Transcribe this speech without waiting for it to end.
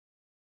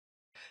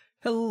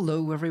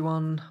Hello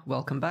everyone,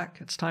 welcome back.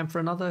 It's time for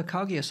another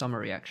Kaguya-Sama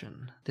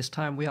reaction. This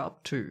time we are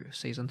up to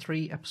Season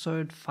 3,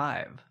 Episode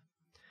 5.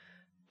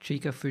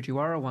 Chika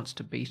Fujiwara wants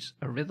to beat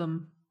a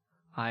rhythm.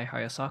 Ai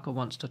Hayasaka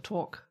wants to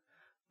talk.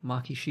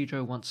 Maki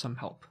Shijo wants some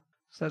help.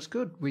 So that's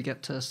good. We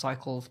get to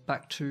cycle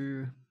back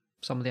to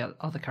some of the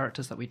other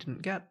characters that we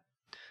didn't get.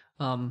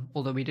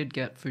 Although we did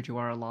get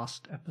Fujiwara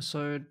last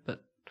episode,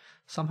 but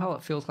somehow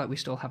it feels like we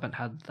still haven't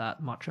had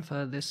that much of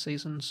her this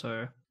season,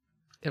 so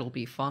it'll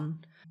be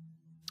fun.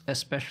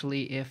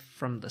 Especially if,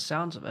 from the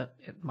sounds of it,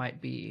 it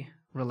might be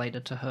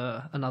related to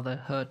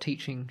her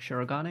teaching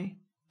Shirogane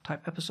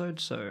type episode,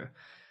 so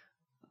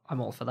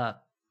I'm all for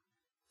that.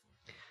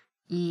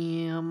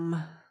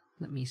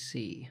 Let me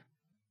see.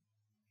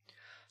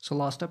 So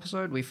last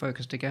episode we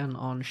focused again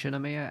on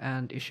Shinomiya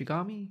and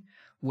Ishigami,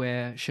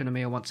 where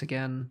Shinomiya once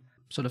again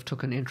sort of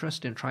took an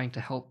interest in trying to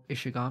help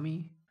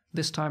Ishigami,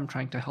 this time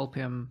trying to help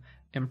him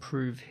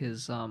improve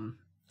his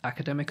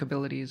academic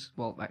abilities.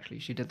 Well, actually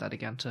she did that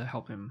again to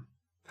help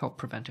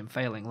prevent him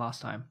failing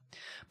last time.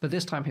 But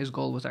this time his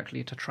goal was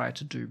actually to try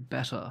to do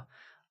better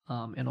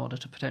in order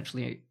to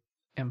potentially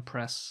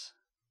impress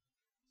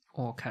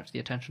or catch the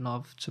attention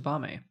of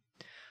Tsubame,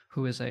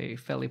 who is a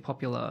fairly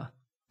popular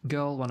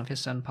girl, one of his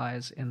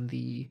senpais in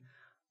the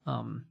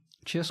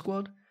cheer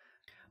squad,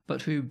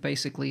 but who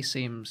basically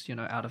seems,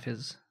 out of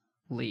his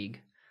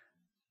league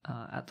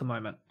at the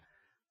moment.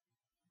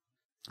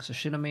 So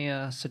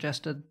Shinomiya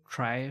suggested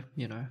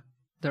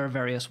there are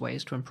various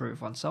ways to improve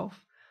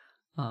oneself.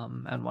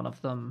 And one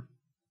of them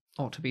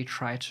ought to be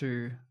try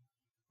to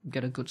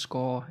get a good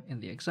score in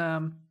the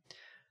exam,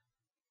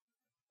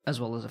 as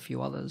well as a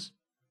few others.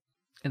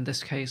 In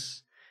this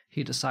case,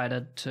 he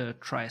decided to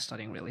try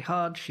studying really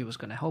hard. She was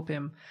going to help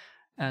him.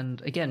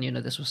 And again,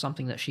 this was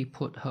something that she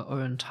put her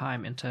own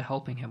time into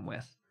helping him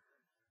with,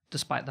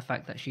 despite the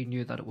fact that she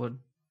knew that it would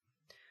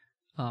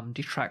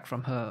detract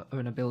from her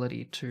own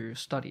ability to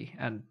study.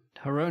 And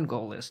her own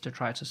goal is to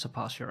try to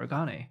surpass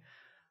Shirogane.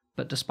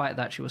 But despite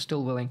that, she was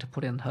still willing to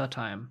put in her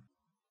time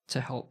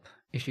to help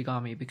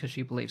Ishigami because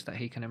she believes that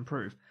he can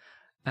improve.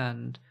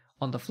 And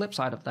on the flip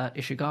side of that,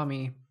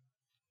 Ishigami,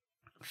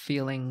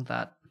 feeling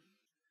that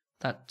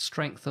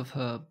strength of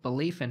her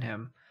belief in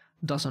him,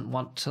 doesn't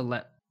want to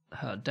let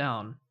her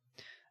down,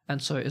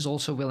 and so is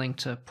also willing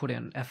to put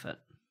in effort.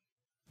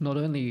 Not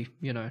only,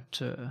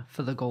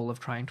 for the goal of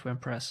trying to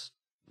impress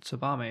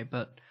Tsubame,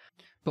 but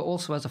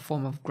also as a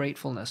form of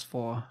gratefulness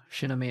for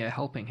Shinomiya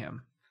helping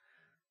him.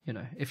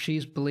 If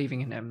she's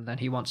believing in him, then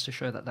he wants to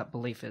show that that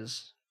belief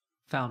is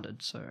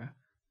founded. So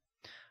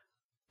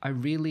I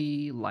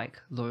really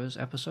like those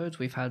episodes.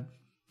 We've had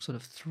sort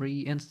of 3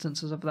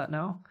 instances of that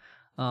now.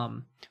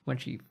 When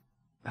she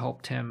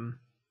helped him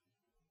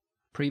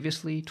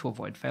previously to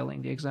avoid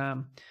failing the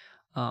exam.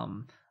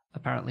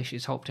 Apparently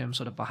she's helped him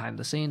sort of behind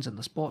the scenes in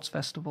the sports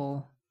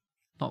festival.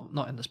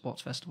 Not in the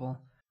sports festival.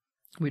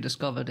 We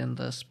discovered in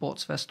the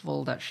sports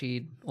festival that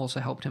she'd also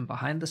helped him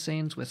behind the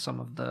scenes with some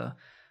of the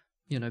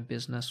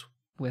business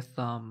with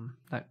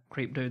that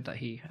creep dude that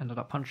he ended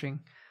up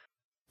punching.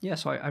 Yeah,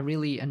 so I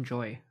really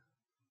enjoy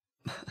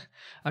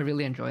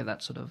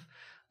that sort of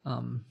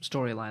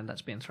storyline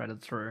that's been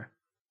threaded through.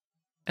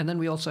 And then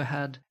we also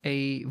had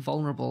a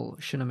vulnerable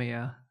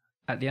Shinomiya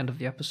at the end of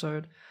the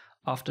episode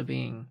after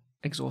being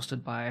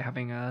exhausted by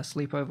having a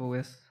sleepover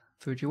with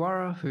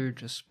Fujiwara, who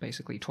just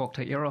basically talked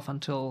her ear off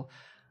until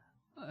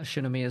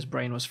Shinomiya's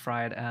brain was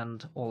fried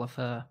and all of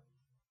her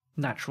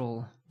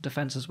natural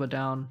defenses were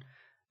down.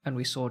 And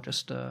we saw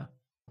just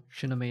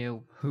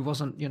Shinomiya who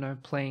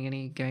wasn't, playing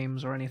any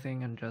games or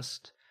anything and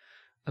just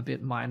a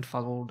bit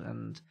mind-fuddled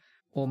and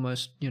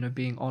almost,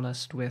 being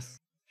honest with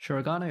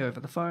Shirogane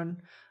over the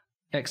phone,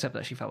 except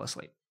that she fell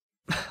asleep.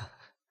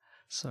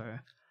 So,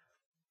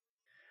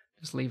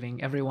 just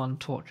leaving everyone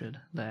tortured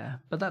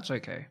there. But that's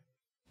okay.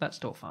 That's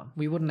still fun.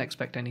 We wouldn't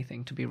expect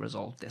anything to be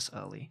resolved this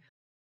early.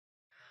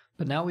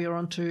 But now we are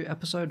on to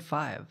episode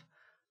 5,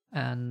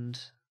 and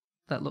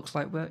that looks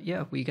like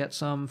we get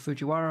some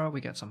Fujiwara,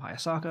 we get some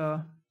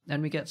Hayasaka,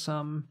 and we get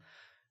some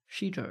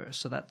Shijo,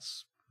 so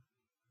that's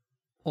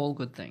all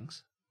good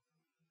things.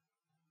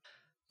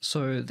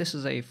 So this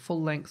is a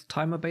full-length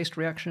timer-based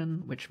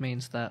reaction, which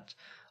means that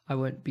I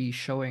won't be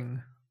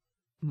showing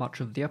much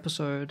of the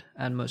episode,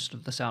 and most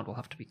of the sound will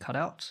have to be cut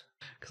out,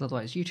 because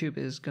otherwise YouTube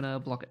is gonna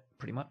block it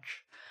pretty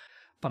much.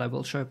 But I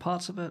will show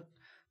parts of it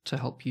to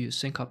help you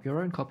sync up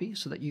your own copy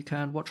so that you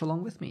can watch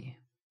along with me.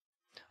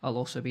 I'll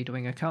also be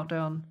doing a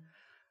countdown.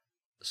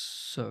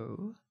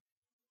 So,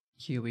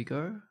 here we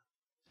go.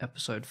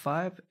 Episode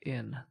 5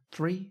 in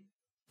 3,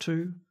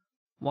 2,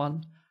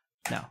 1,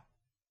 now.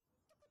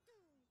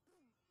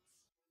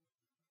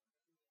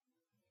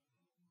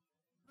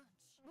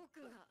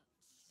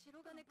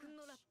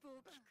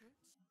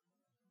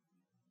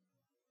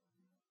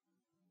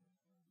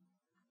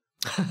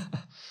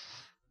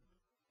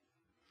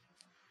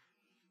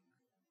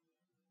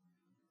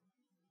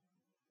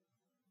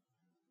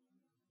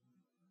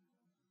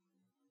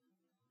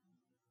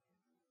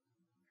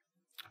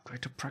 I'm going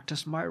to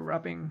practice my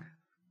rapping.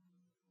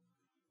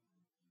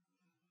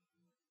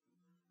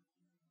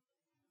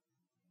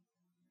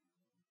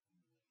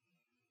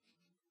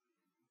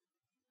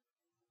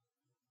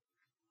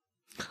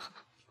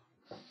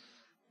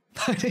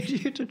 I need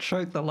you to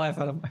choke the life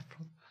out of my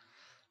brother.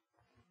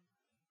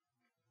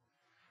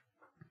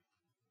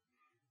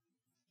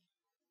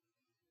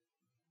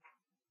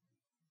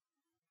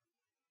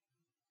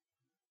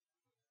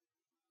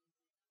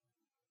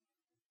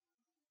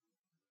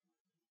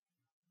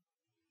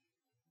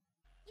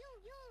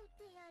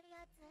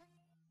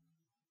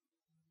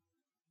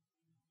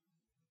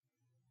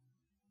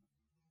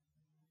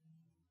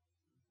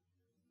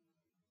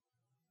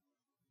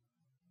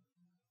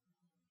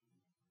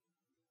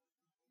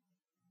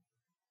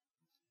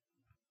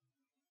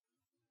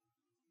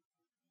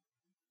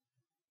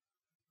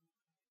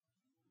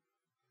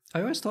 I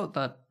always thought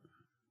that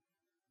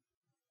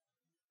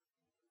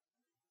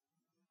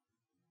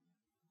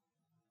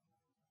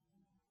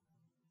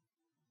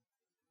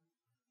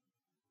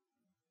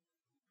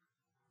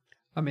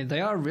I mean,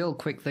 they are real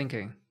quick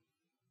thinking.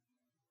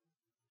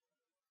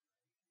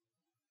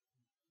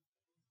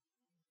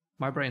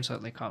 My brain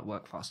certainly can't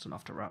work fast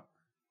enough to rap.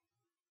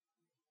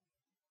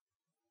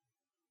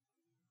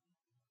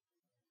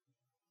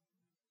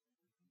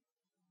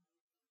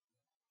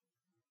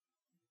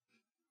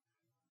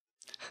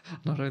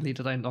 Not only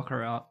did I knock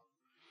her out,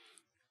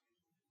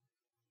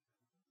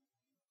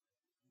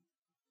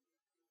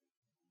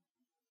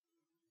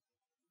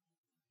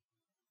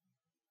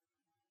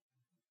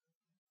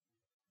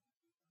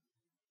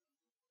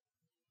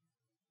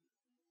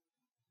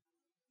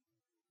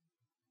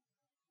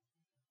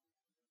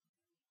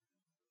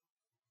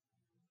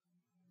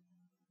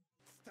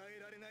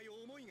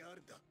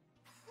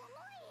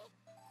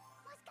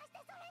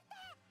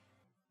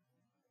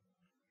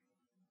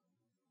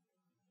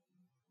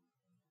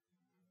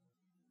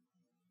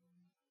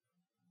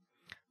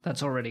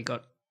 that's already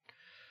got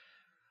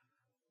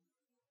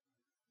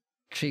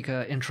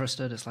Chica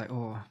interested. It's like,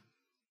 oh.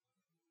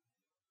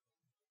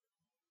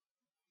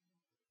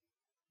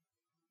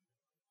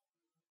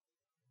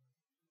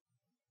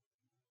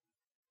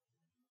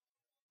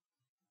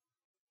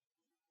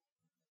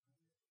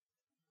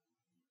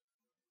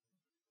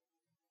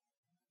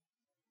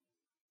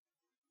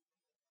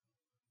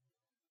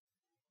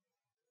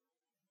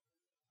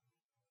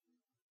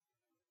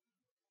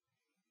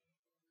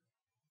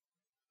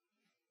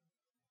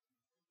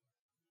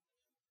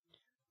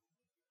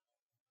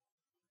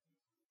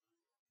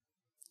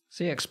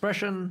 See,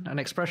 an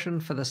expression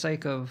for the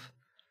sake of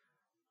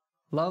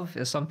love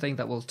is something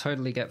that will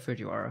totally get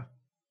Fujiwara.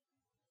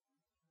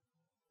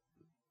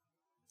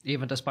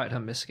 Even despite her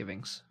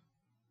misgivings.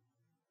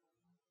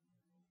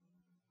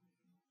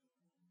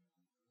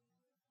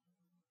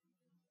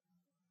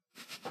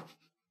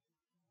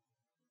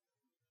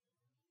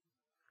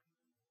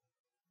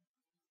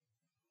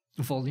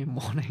 Volume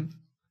warning.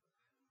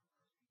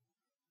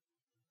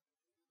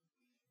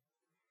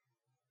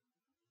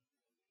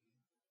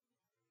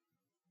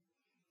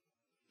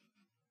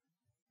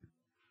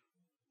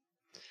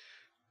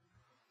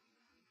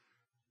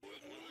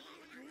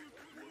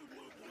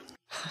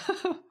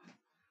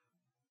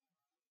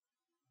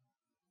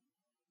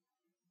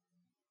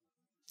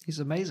 He's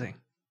amazing.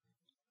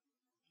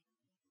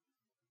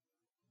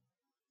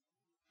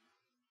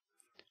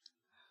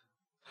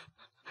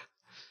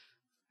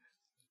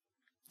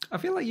 I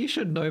feel like you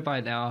should know by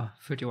now,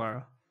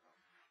 Fujiwara.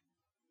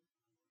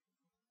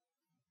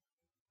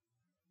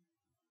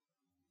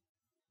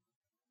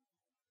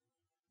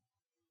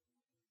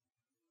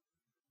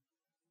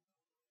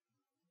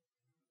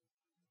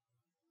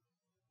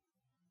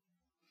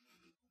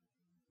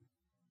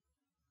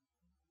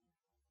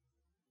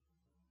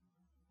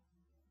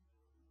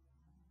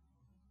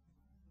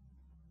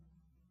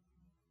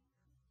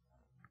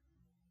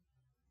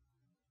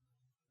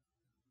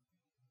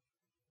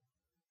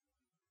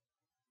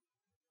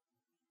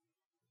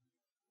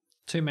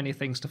 Too many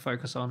things to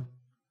focus on.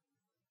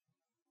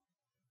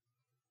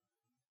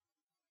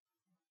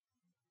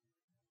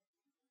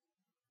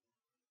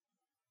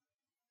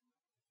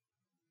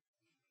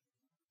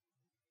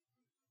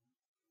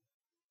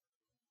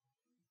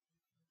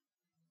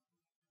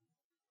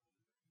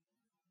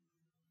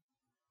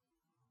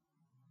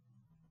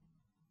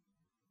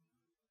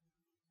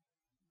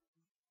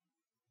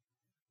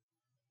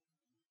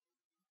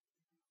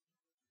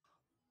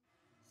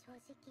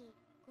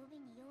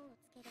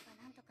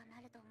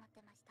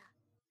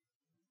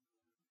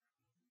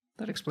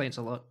 That explains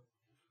a lot.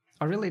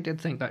 I really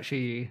did think that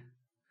she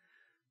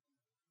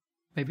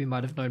maybe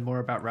might have known more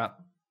about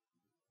rap.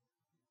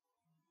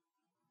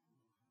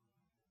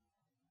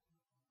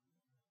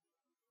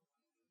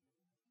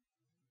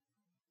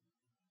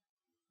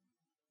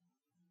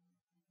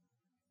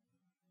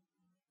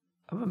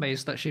 I'm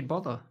amazed that she'd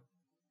bother.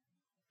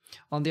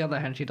 On the other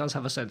hand, she does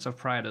have a sense of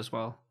pride as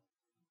well.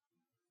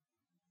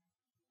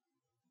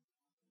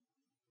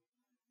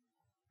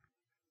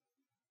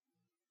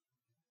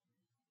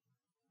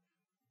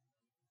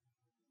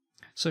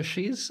 So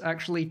she's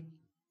actually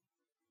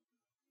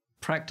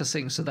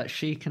practicing so that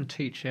she can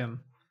teach him.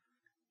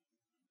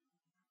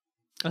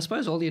 I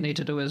suppose all you need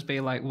to do is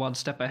be like one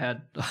step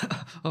ahead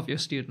of your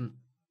student.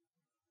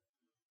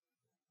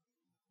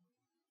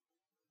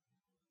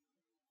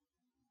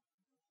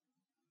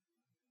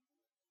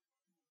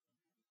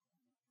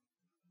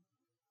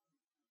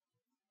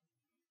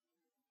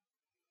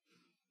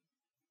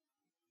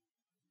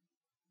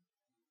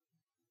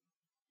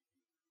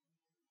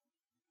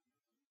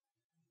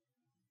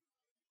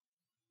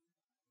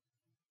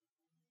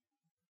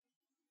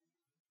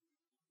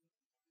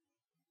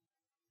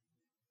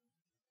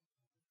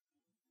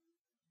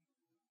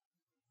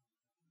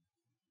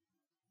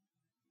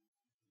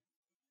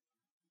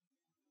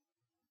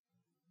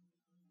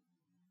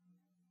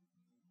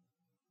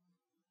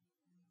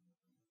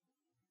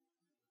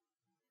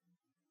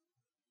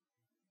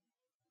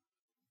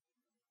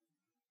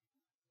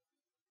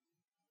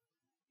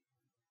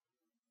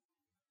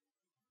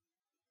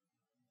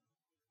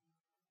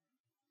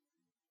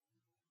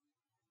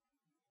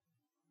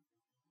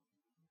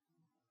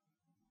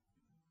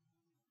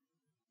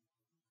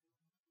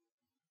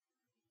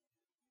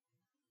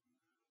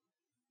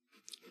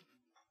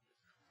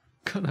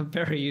 Gonna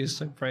bury you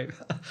so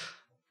brave.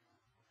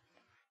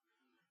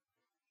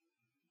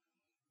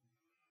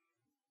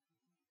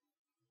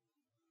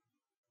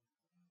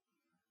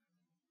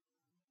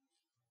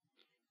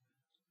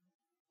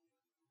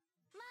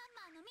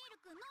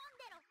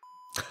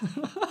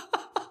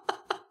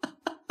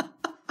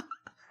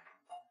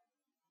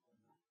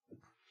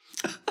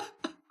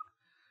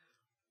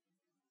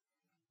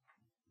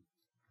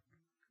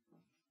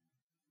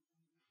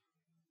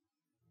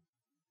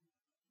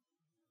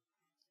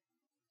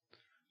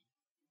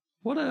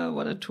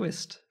 What a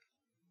twist.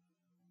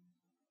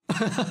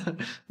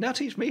 Now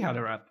teach me how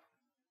to rap.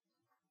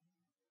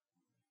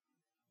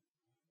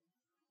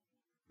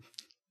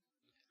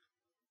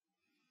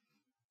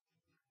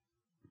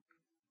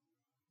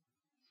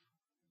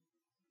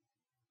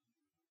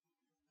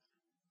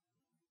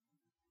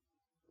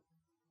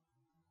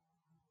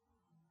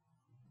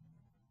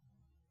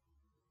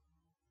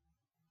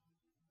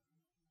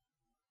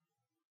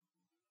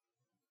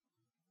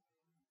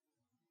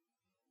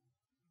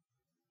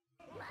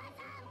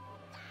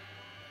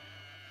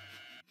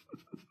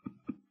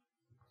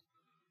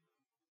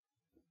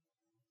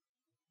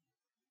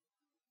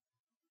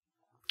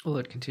 Oh,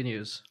 it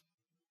continues.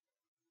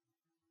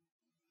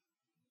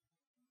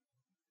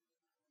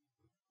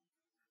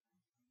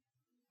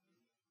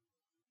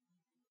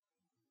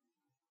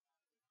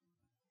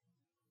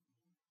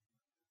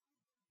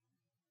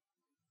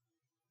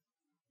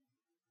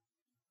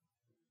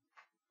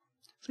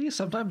 See,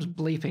 sometimes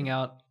bleeping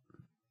out.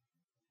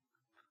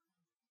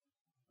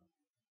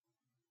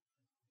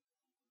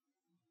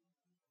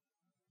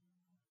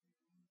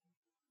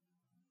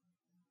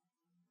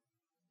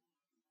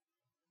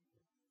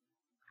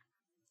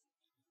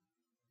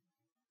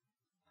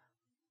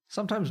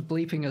 Sometimes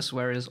bleeping a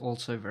swear is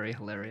also very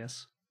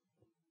hilarious.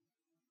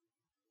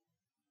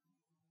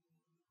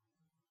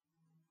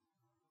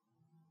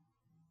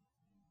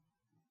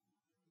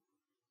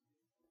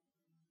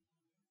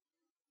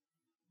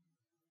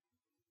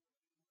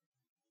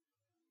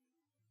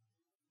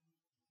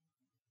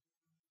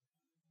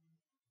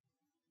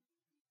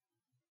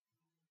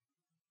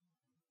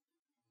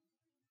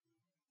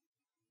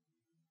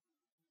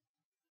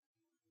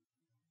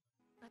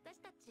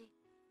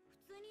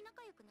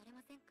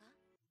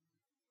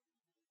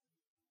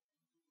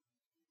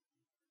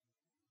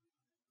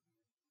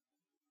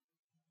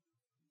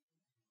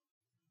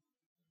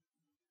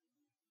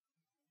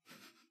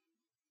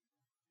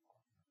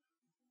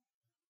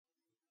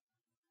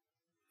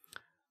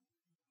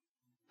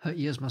 Her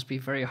ears must be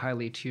very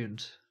highly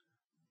tuned.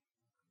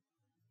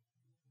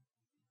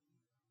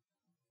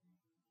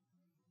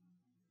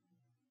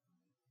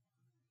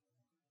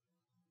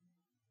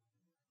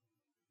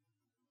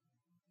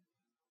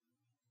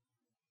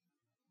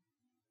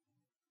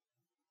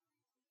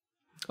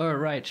 Oh,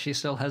 right, she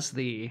still has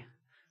the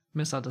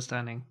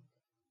misunderstanding.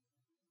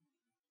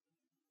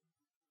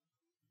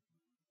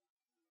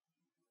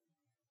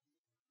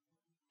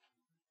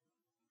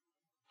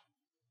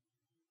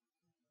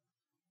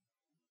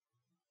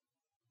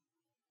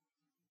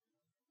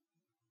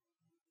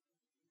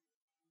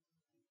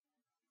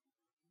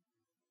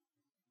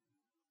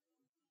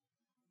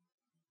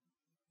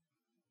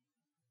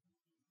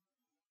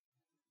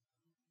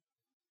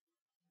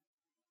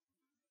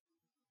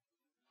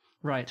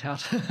 Right,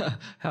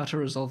 how to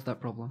resolve that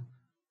problem.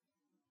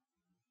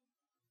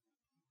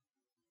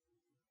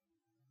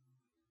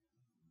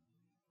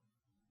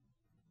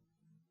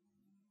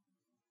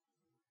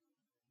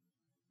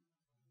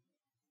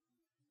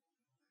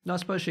 No, I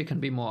suppose she can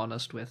be more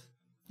honest with...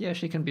 Yeah,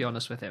 she can be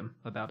honest with him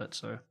about it,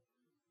 so...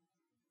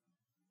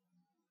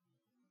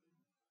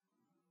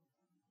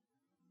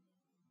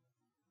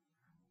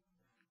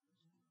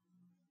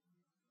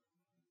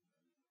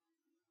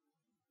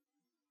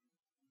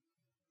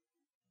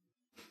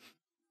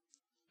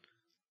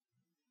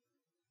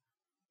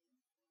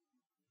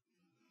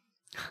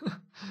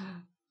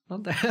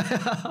 Not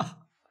that...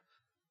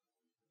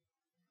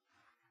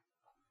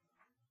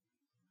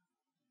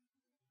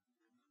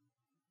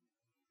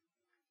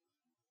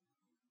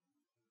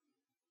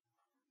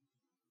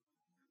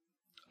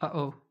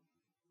 Uh-oh.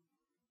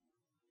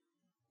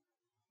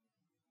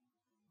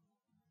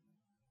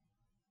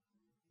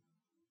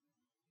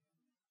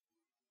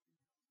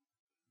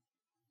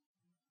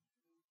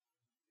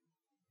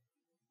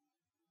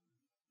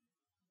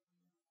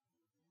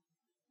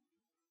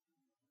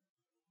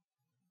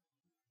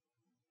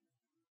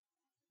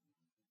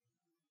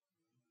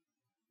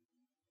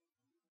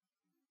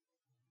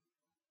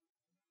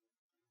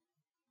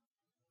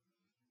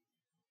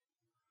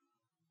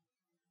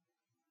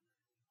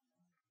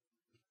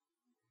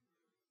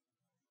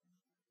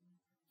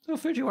 Oh,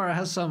 Fujiwara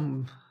has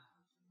some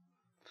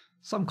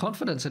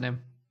confidence in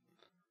him.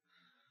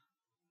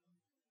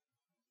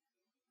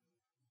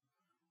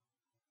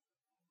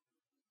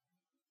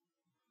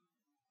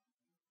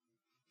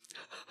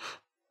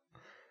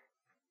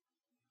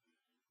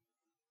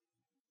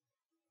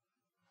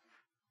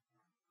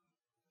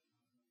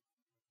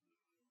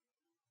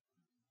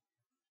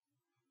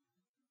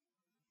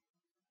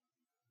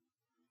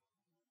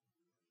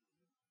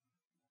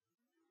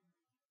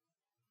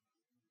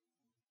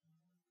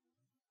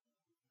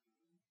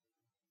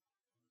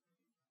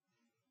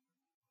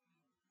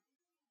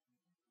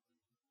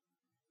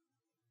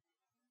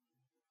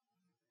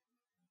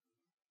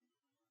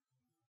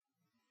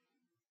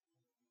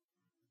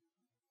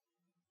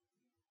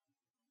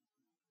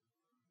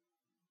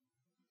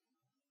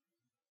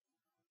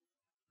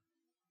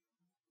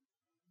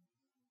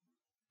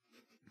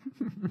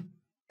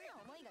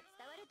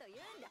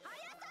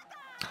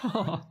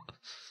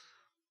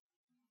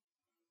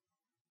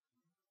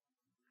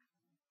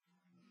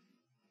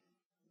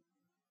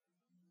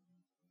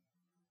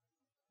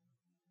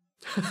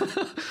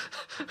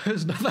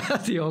 Who's never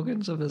had the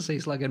organs of a sea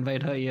slug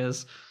invade her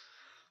ears?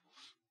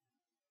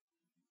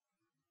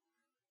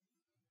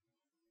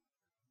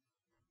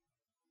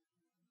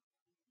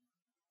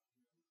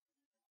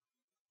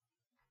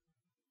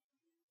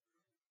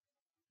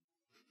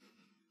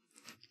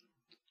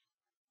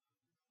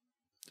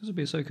 This would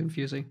be so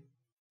confusing.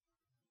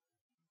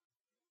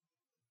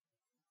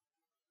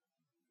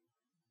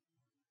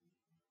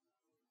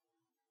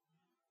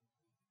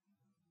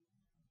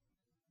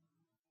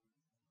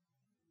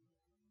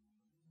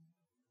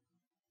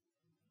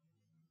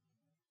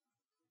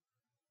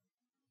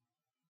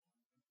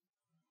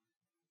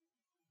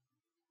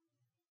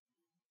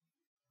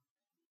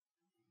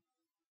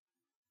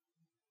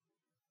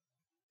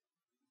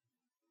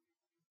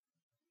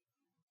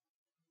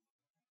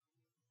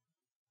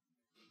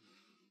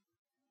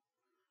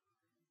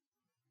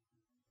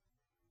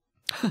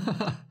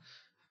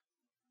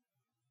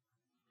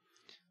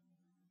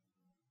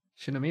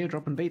 Shinomiya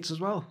dropping beats as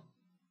well.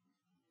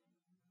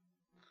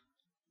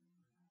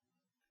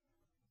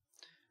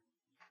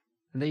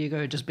 And there you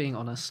go, just being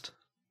honest.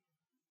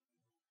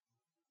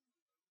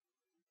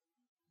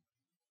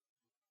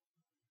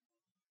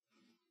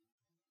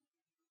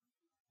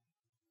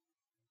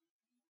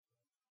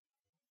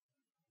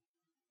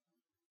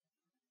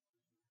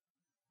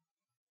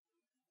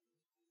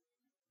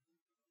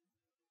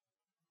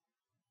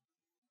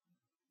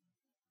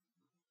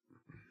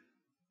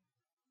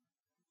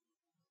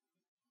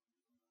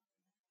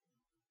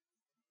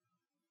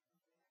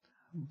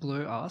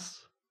 Blue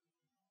ass.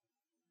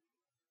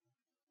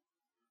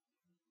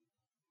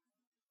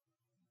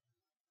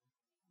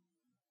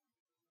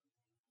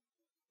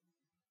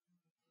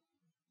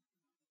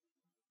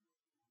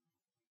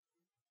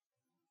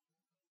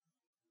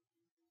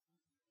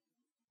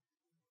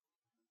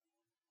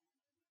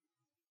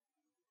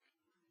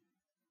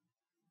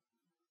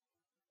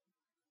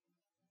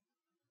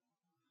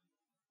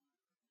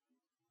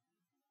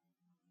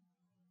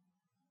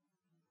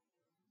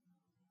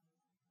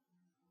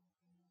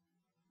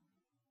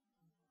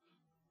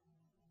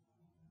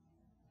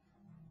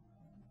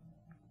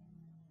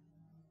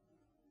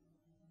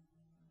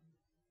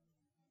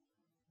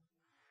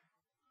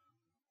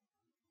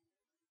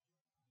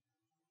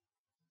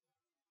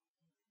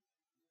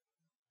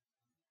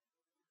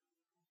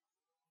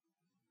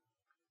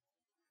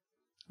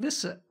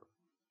 This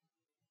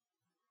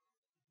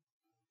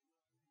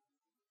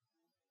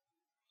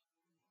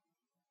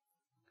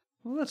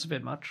well, that's a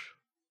bit much.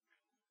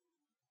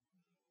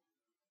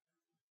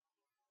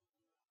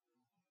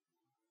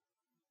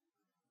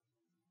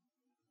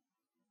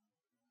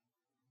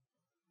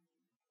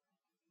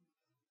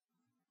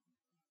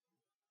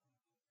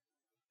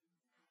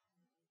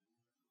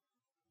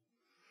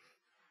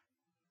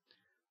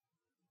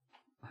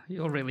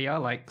 You all really are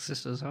like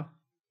sisters, huh?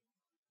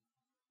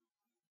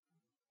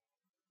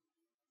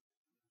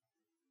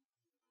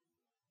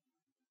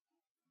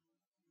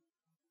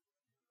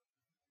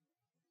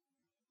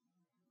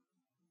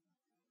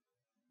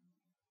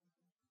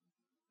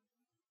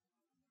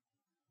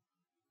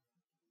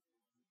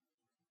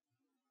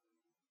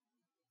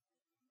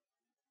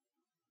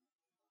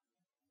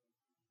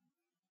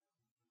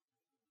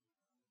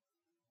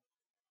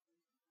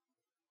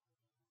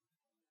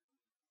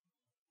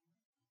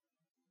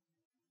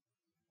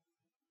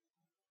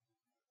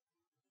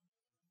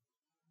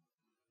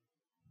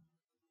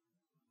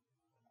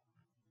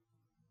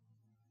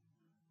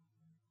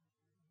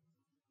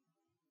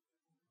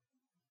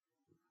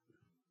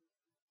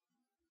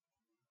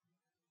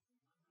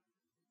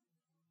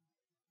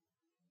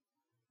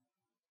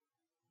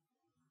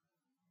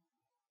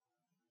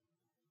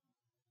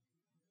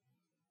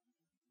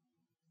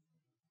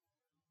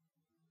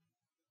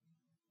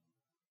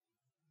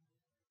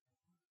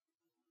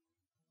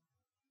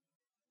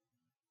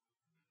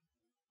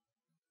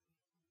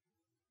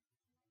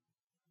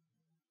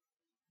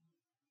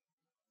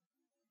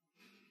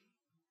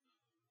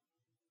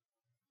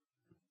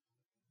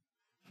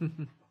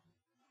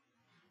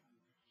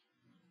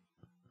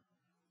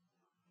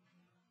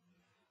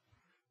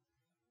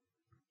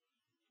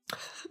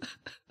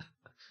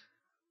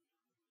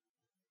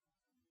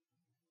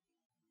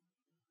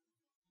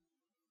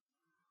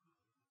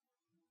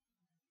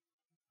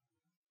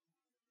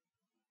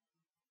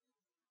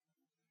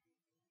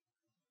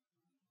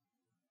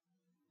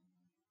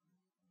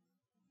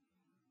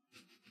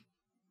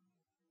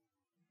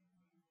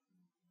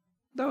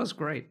 That was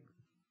great.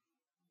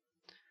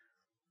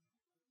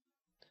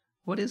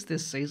 What is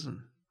this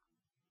season?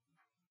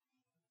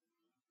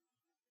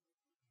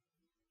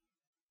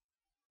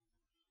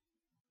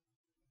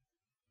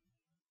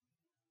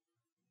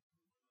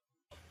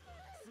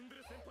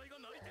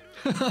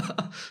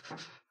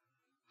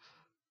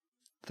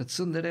 The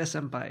tsundere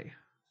senpai.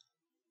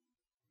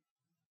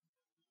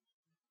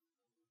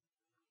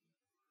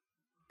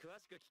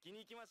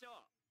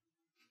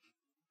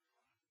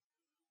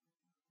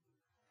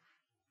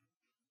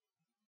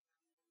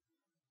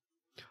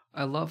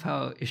 I love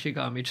how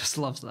Ishigami just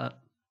loves that.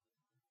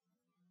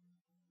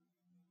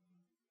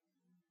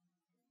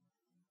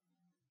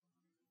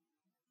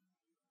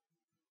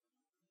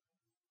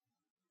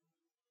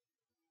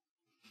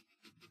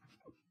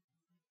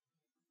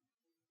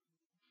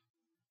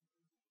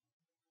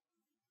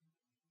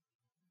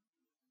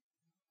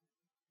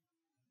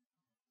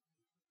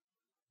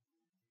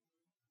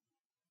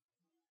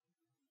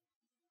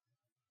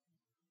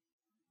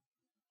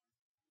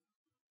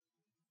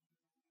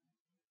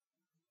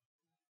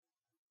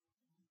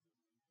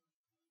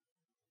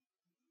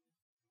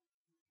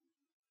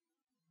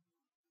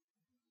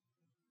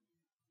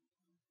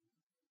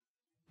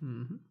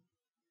 Mm-hmm.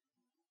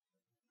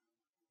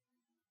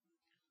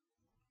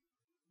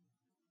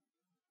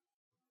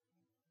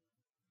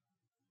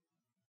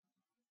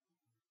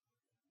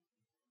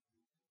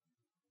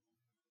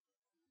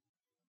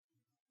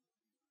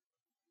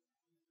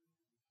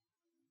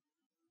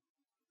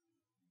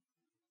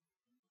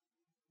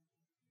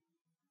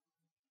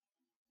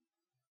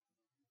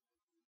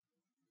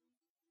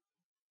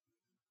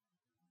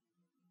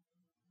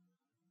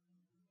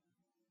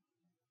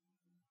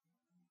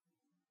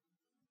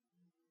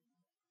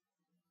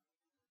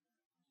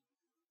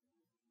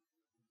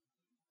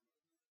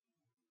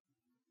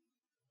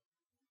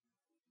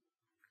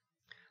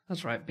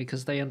 That's right,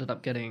 because they ended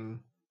up getting...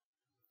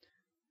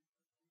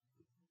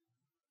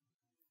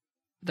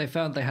 They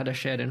found they had a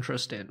shared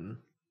interest in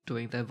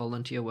doing their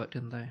volunteer work,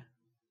 didn't they?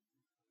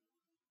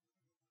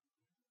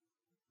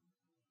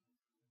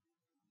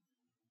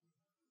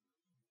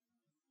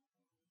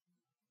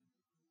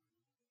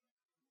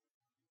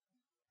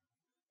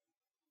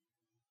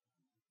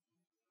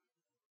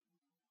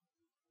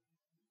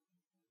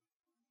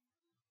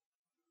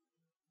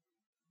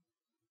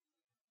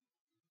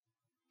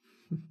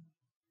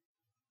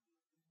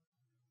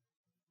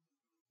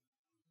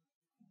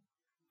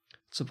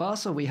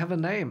 Tsubasa, we have a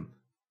name.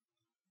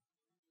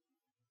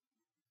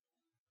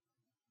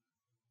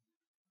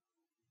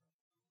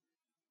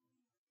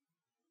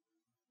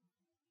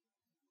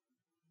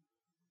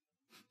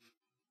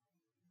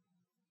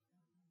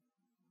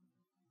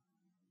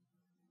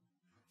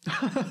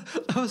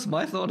 That was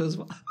my thought as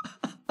well.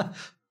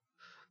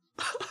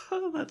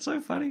 That's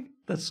so funny.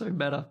 That's so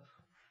meta.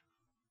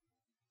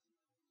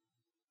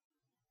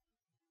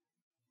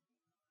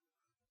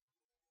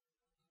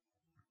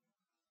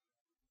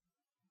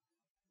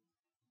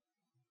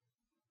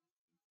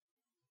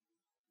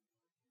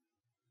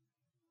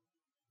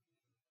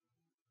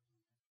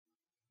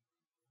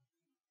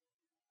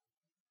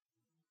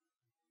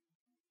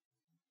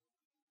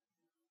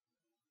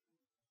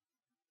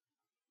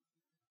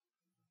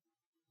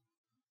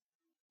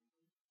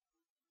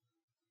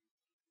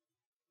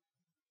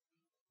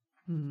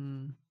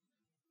 Hmm.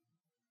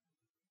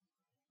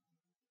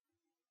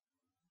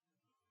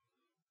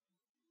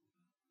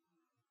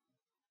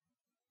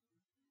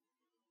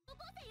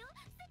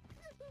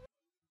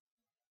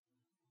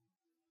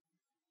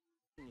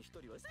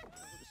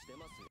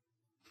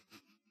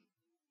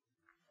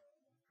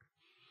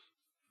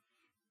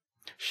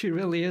 She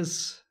really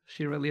is.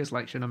 She really is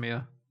like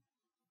Shinomiya.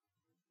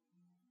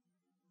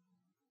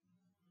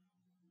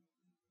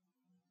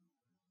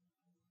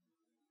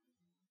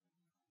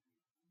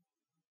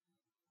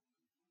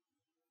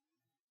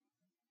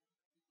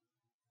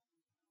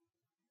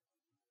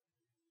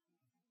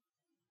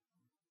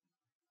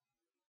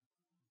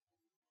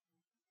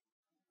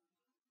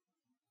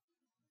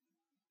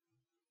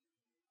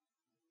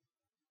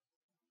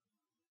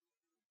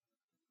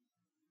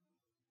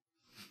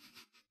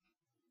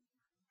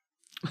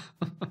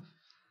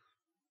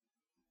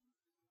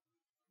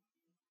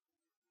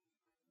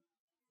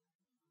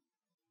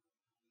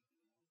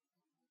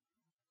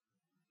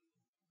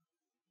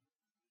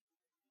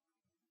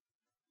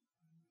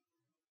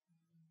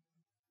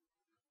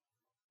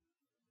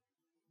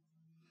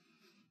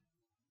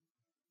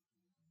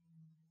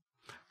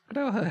 I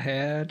know her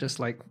hair just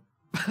like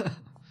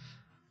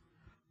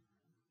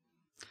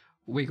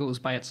wiggles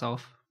by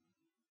itself.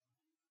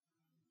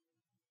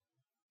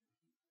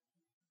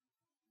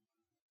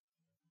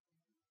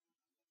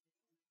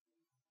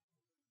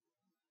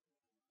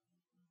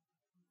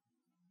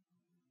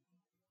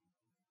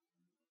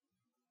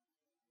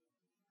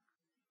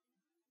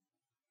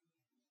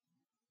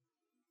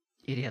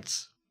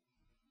 Idiots.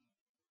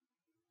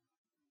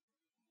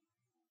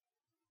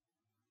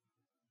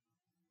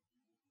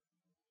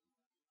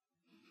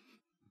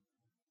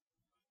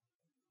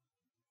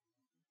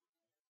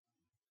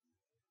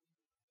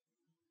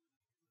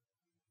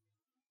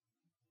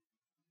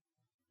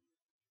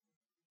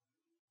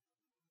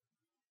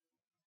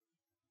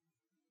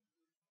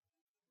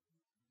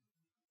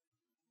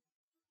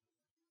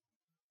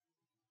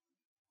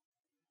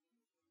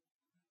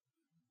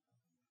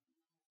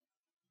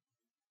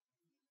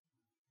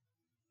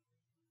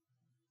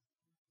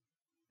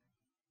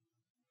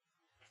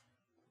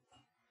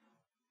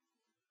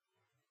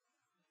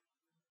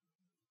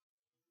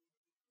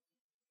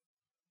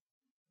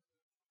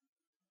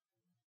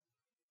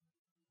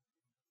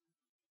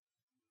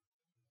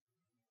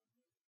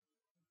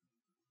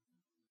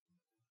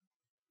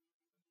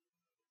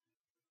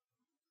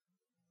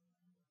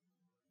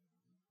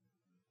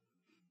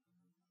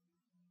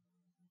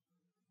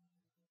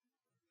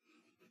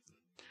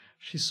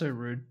 She's so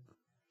rude.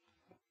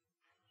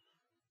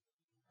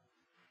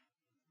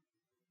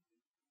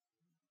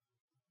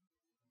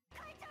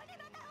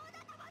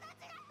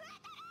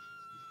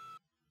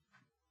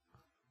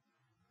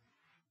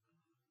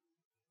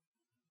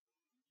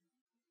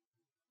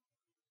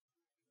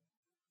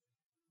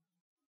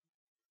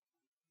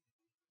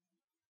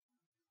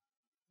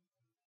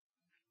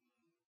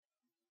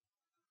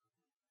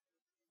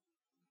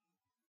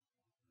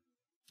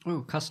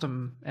 Ooh,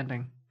 custom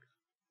ending.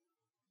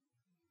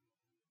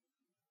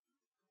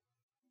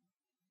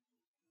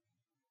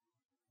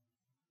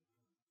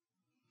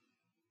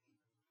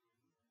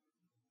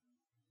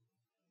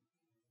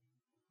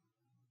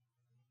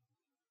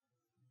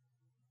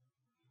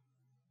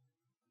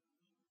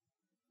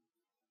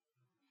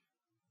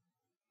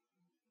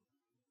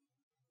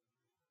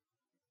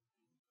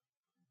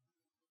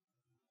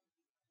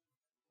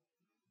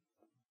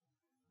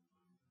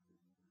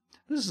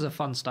 This is a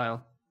fun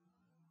style.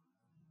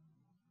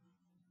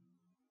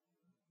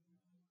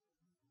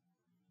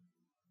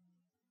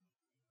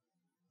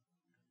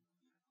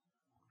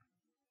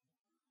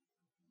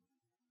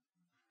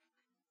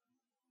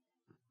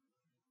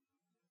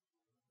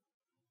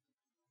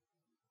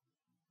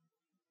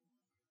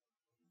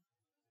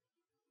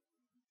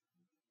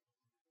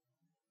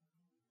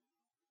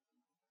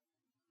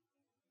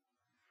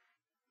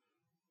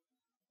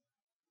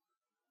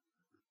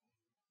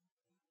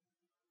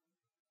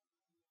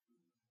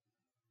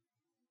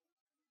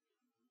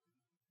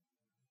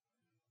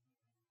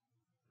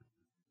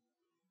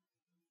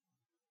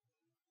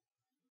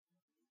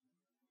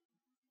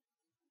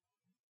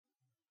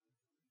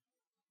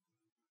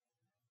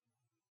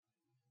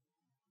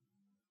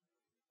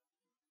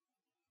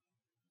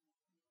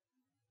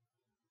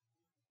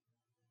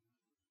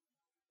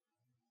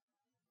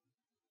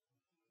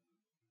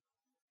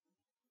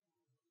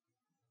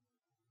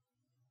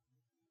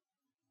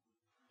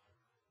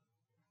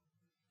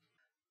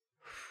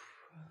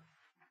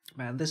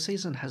 Man, this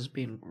season has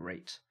been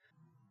great.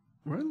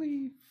 We're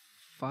only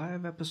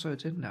 5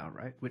 episodes in now,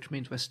 right? Which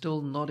means we're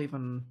still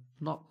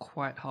not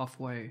quite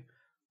halfway.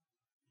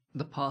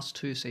 The past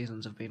 2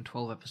 seasons have been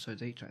 12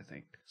 episodes each, I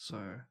think.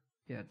 So,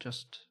 yeah,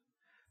 just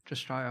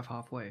shy of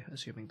halfway,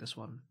 assuming this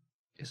one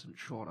isn't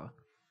shorter.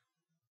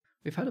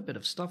 We've had a bit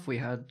of stuff. We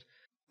had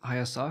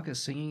Hayasaka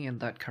singing in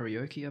that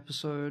karaoke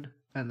episode,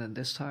 and then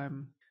this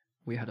time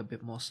we had a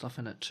bit more stuff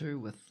in it too,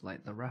 with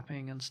like the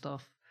rapping and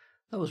stuff.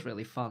 That was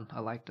really fun.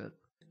 I liked it.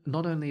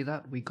 Not only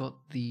that, we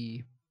got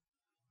the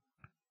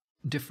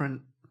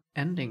different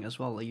ending as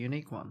well, a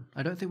unique one.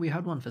 I don't think we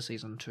had one for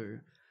season 2.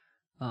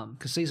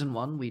 Because season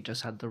 1, we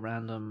just had the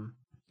random,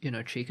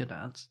 Chica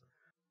dance.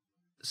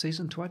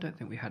 Season 2, I don't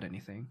think we had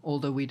anything.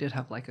 Although we did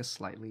have like a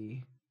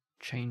slightly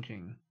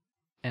changing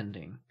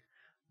ending.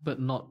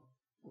 But not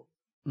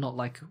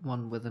like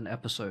one with an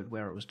episode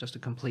where it was just a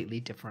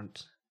completely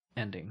different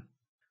ending.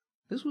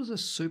 This was a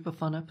super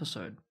fun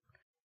episode.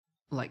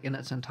 Like, in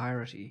its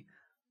entirety.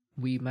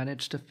 We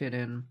managed to fit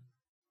in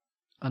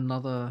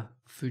another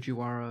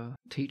Fujiwara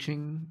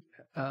teaching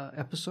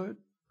episode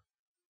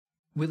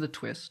with a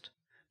twist,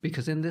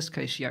 because in this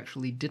case she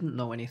actually didn't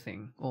know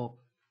anything, or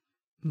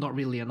not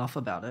really enough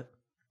about it,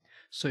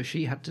 so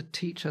she had to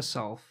teach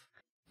herself,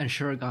 and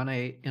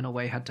Shirogane in a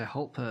way had to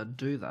help her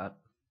do that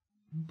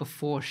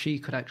before she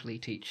could actually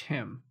teach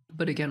him.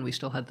 But again, we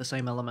still had the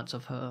same elements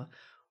of her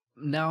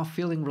now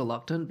feeling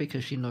reluctant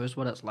because she knows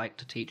what it's like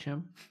to teach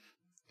him,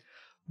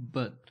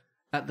 but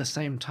at the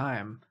same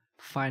time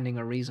finding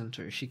a reason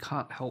to. She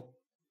can't help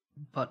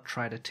but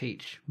try to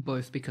teach,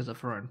 both because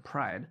of her own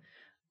pride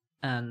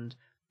and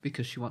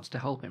because she wants to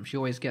help him. She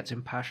always gets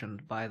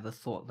impassioned by the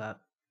thought that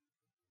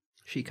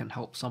she can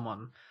help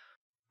someone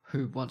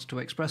who wants to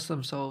express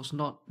themselves,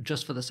 not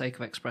just for the sake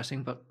of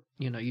expressing, but,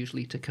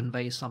 usually to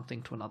convey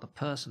something to another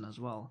person as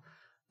well.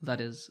 That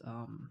is,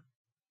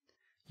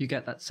 you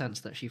get that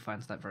sense that she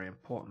finds that very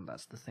important.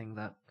 That's the thing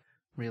that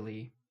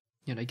really,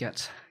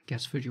 gets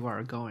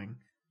Fujiwara going.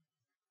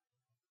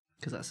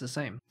 Because that's the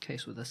same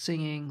case with the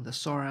singing, the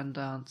Soran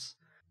dance,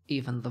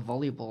 even the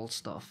volleyball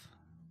stuff.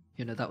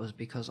 That was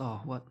because,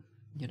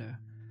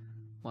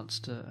 wants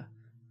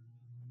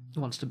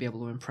to be able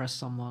to impress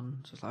someone.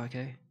 So it's like,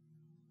 okay,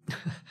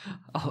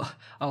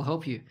 I'll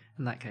help you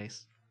in that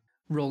case.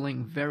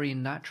 Rolling very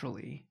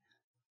naturally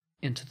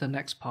into the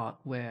next part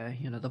where,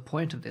 the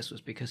point of this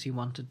was because he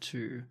wanted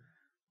to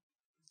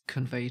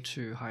convey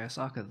to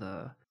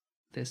Hayasaka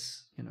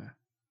this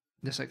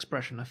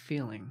expression of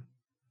feeling,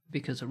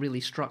 because it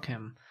really struck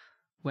him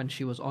when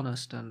she was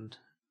honest and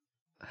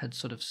had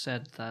sort of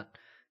said that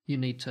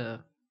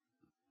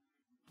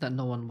that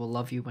no one will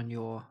love you when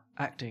you're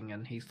acting,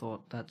 and he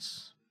thought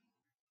that's,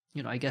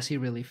 I guess he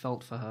really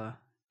felt for her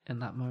in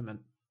that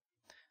moment.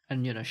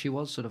 And, she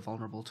was sort of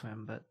vulnerable to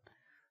him, but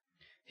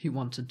he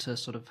wanted to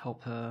sort of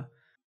help her,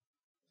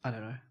 I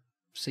don't know,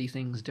 see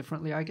things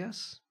differently, I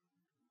guess.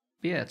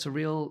 But yeah, it's a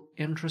real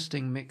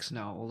interesting mix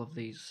now, all of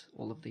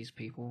these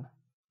people.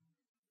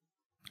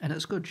 And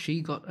it's good.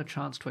 She got a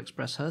chance to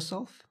express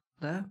herself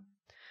there,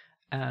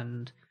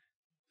 and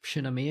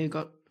Shinomiya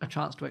got a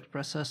chance to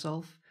express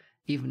herself,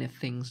 even if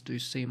things do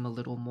seem a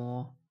little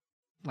more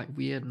like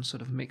weird and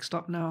sort of mixed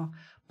up now.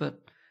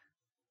 But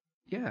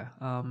yeah,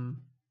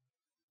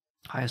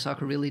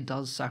 Hayasaka really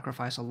does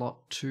sacrifice a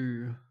lot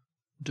to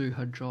do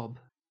her job,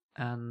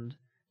 and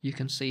you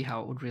can see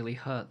how it would really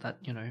hurt that,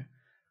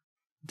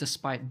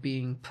 despite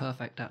being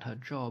perfect at her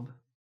job,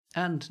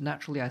 and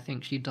naturally I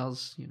think she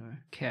does,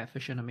 care for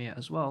Shinomiya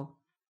as well,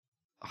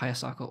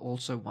 Hayasaka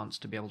also wants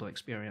to be able to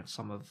experience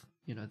some of,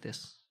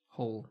 this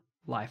whole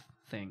life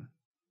thing.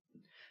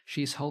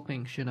 She's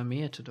helping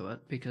Shinomiya to do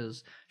it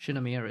because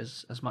Shinomiya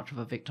is as much of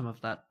a victim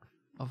of that,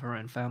 of her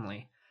own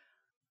family.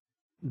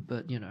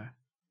 But,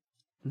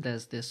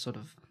 there's this sort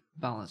of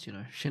balance,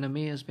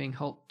 Shinomiya is being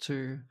helped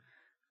to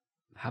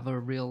have a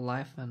real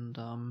life, and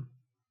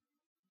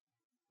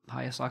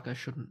Hayasaka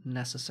shouldn't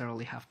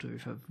necessarily have to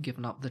have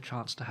given up the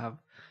chance to have,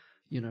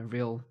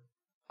 real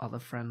other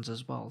friends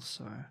as well.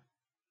 So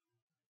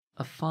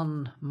a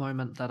fun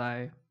moment that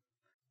I,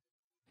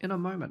 in a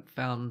moment,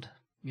 found,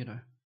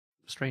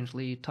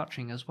 strangely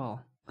touching as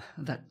well.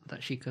 that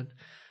she could,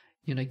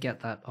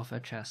 get that off her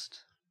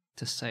chest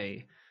to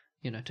say,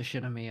 to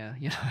Shinomiya,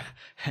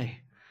 hey,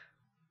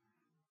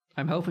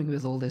 I'm helping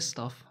with all this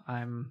stuff.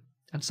 And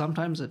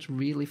sometimes it's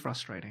really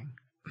frustrating.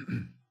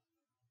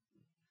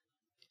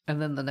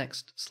 And then the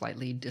next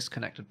slightly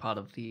disconnected part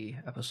of the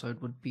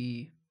episode would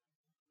be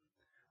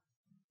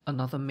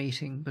another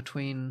meeting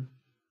between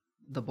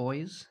the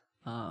boys,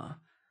 Ishigami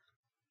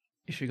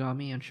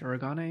and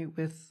Shirogane,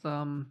 with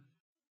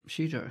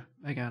Shijo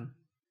again.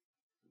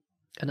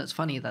 And it's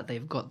funny that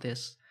they've got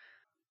this,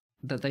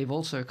 that they've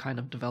also kind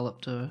of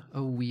developed a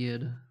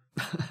weird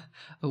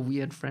a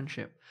weird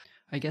friendship,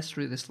 I guess,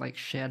 through this like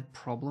shared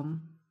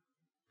problem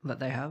that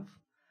they have.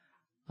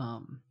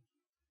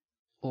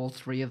 All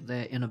three of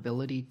their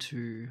inability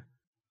to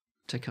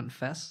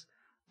confess,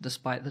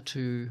 despite the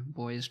two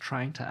boys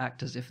trying to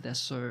act as if they're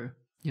so,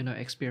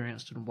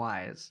 experienced and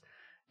wise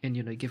in,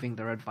 giving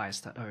their advice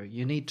that, oh,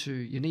 you need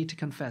to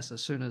confess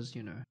as soon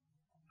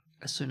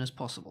as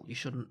possible. You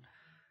shouldn't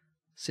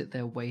sit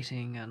there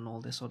waiting and all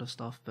this sort of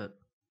stuff. But,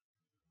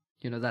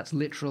 that's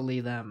literally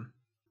them.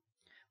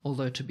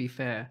 Although, to be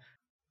fair,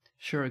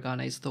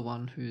 Shirogane's the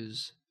one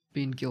who's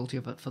been guilty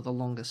of it for the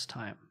longest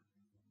time.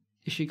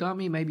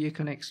 Ishigami, maybe you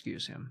can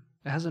excuse him.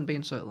 It hasn't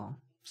been so long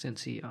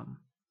since he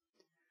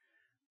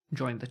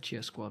joined the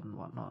cheer squad and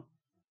whatnot.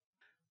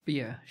 But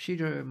yeah,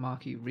 Shijo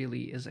Maki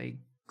really is a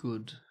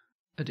good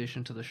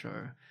addition to the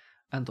show,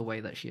 and the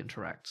way that she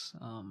interacts.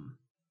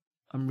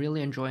 I'm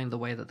really enjoying the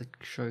way that the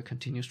show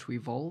continues to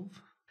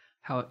evolve,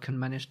 how it can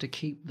manage to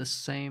keep the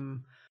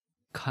same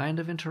kind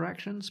of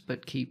interactions,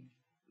 but keep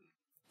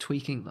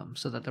tweaking them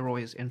so that they're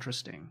always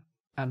interesting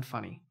and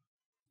funny.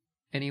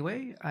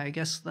 Anyway, I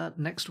guess that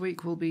next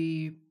week will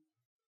be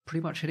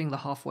pretty much hitting the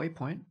halfway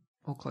point,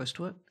 or close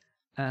to it,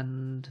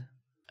 and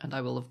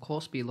I will of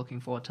course be looking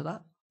forward to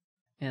that.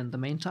 In the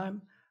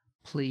meantime,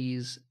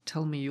 please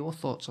tell me your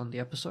thoughts on the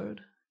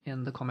episode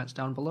in the comments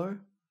down below.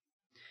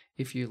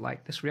 If you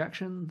liked this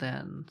reaction,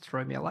 then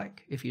throw me a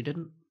like. If you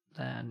didn't,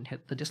 then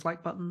hit the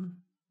dislike button,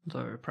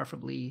 though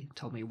preferably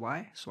tell me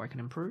why so I can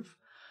improve.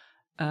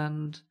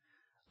 And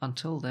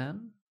until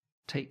then,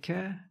 take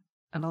care,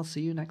 and I'll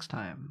see you next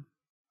time.